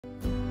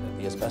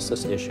The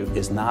asbestos issue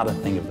is not a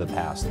thing of the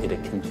past. It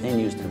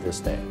continues to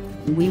this day.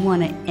 We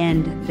want to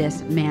end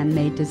this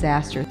man-made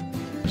disaster.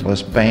 So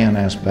let's ban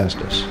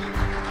asbestos.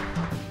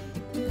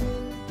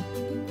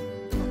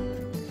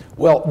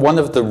 Well, one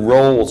of the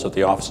roles of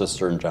the Office of the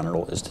Surgeon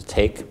General is to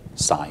take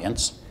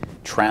science,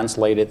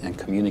 translate it, and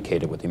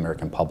communicate it with the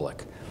American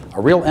public.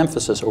 A real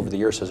emphasis over the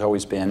years has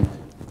always been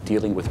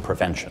dealing with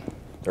prevention.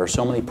 There are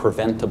so many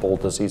preventable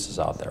diseases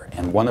out there,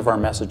 and one of our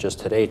messages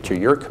today to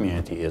your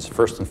community is,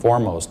 first and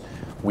foremost,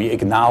 we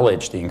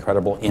acknowledge the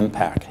incredible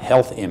impact,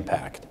 health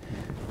impact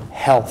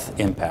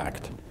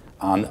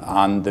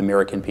on the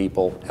American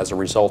people as a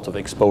result of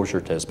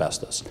exposure to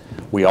asbestos.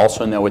 We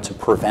also know it's a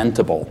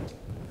preventable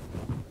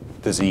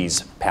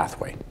disease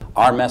pathway.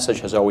 Our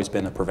message has always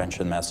been a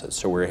prevention message,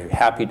 so we're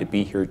happy to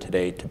be here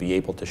today to be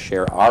able to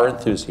share our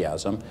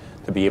enthusiasm,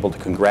 to be able to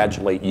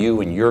congratulate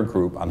you and your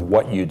group on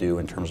what you do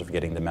in terms of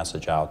getting the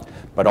message out,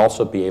 but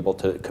also be able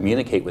to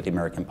communicate with the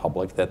American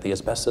public that the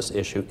asbestos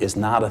issue is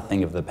not a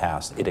thing of the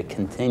past. It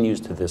continues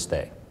to this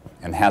day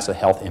and has a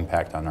health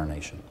impact on our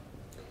nation.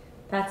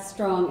 That's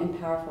strong and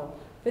powerful.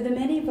 For the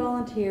many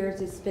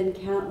volunteers who spend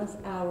countless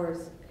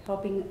hours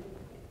helping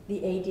the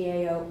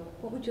ADAO,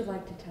 what would you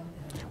like to tell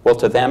them? Well,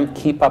 to them,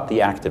 keep up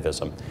the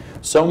activism.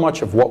 So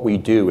much of what we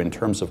do in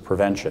terms of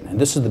prevention, and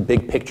this is the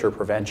big picture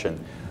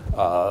prevention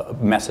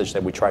message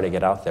that we try to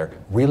get out there,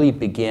 really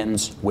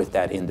begins with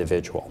that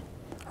individual.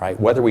 Right?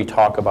 Whether we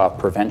talk about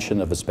prevention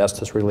of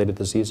asbestos-related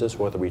diseases,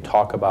 whether we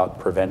talk about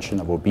prevention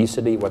of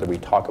obesity, whether we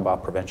talk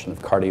about prevention of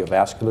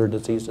cardiovascular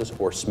diseases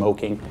or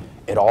smoking,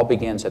 it all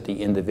begins at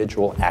the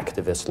individual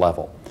activist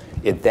level.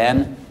 It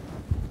then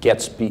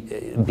gets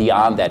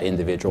beyond that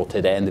individual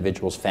to the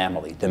individual's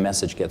family. The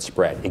message gets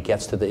spread. It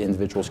gets to the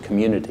individual's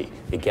community.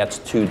 It gets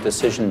to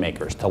decision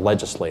makers, to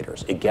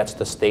legislators. It gets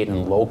to state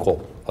and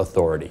local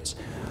authorities.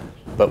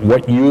 But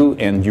what you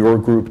and your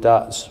group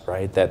does,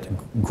 right, that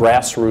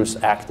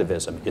grassroots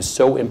activism is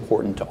so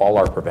important to all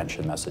our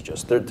prevention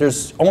messages.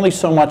 There's only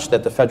so much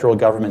that the federal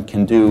government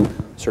can do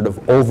sort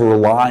of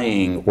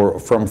overlying or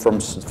from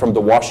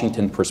the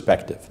Washington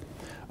perspective.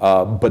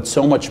 But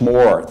so much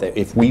more that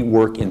if we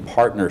work in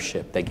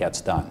partnership that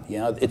gets done. You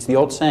know, it's the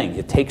old saying,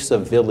 it takes a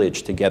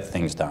village to get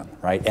things done,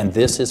 right? And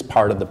this is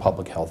part of the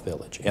public health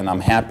village. And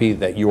I'm happy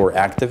that your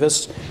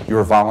activists,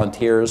 your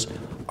volunteers,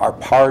 are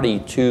party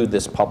to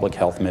this public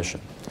health mission.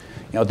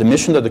 You know, the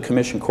mission of the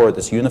Commission Corps,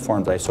 this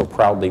uniform that I so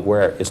proudly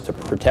wear, is to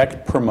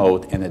protect,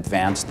 promote, and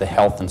advance the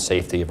health and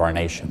safety of our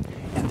nation.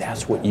 And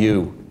that's what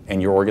you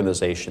and your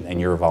organization and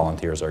your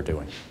volunteers are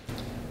doing.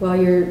 Well,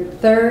 your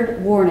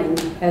third warning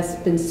has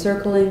been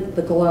circling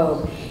the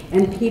globe,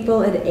 and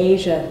people in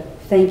Asia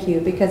thank you,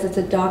 because it's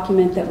a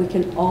document that we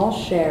can all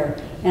share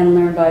and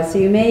learn by. So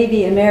you may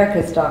be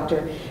America's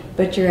doctor,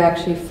 but you're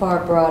actually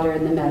far broader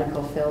in the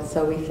medical field,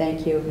 so we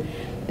thank you.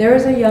 There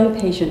is a young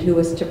patient who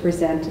was to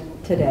present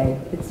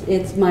today.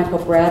 It's Michael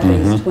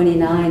Bradley. He's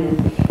 29,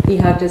 and he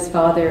hugged his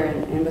father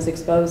and was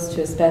exposed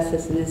to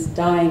asbestos and is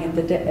dying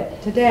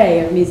at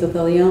today of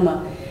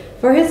mesothelioma.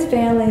 For his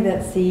family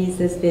that sees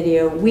this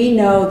video, we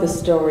know the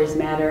stories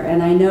matter,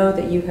 and I know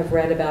that you have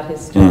read about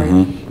his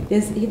story.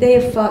 They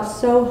have fought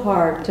so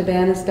hard to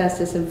ban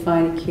asbestos and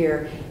find a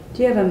cure.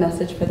 Do you have a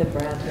message for the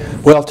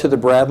Bradleys? Well, to the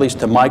Bradleys,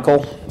 to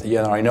Michael, you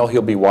know, I know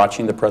he'll be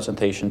watching the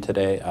presentation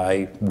today.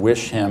 I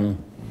wish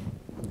him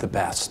the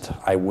best.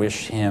 I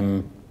wish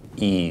him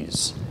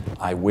ease.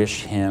 I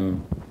wish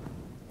him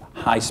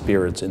high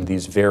spirits in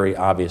these very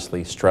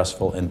obviously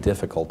stressful and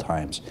difficult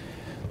times.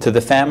 To the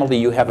family,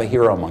 you have a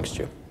hero amongst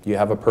you. You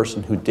have a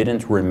person who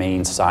didn't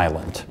remain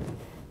silent,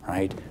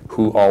 right?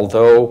 Who,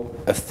 although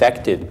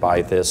affected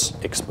by this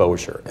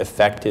exposure,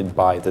 affected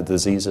by the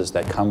diseases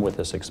that come with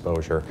this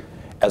exposure,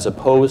 as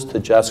opposed to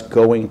just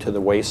going to the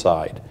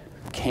wayside,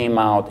 came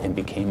out and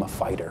became a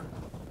fighter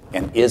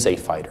and is a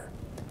fighter.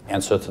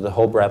 And so to the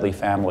whole Bradley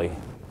family,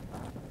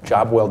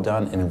 job well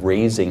done in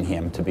raising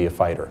him to be a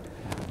fighter.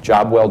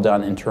 Job well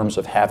done in terms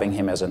of having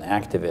him as an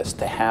activist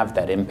to have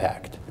that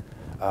impact.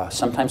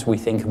 Sometimes we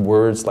think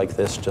words like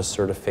this just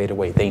sort of fade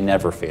away. They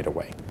never fade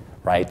away,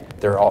 right?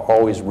 There are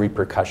always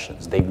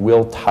repercussions. They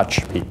will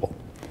touch people.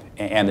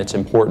 And it's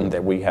important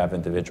that we have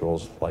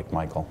individuals like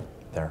Michael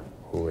there,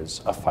 who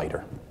is a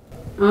fighter.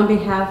 On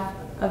behalf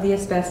of the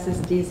Asbestos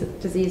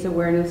Disease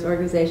Awareness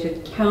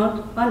Organization,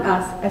 count on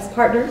us as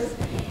partners,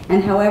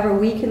 and however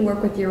we can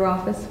work with your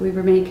office, we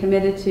remain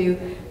committed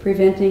to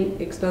preventing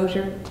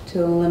exposure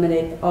to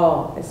eliminate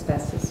all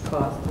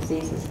asbestos-caused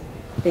diseases.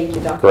 Thank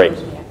you, Dr. Great.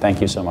 Lushniak. Thank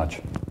you so much.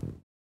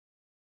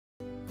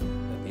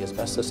 The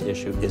asbestos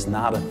issue is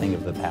not a thing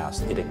of the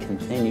past. It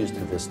continues to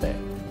this day.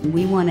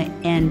 We want to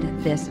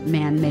end this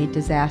man-made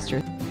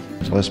disaster.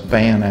 So let's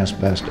ban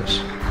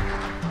asbestos.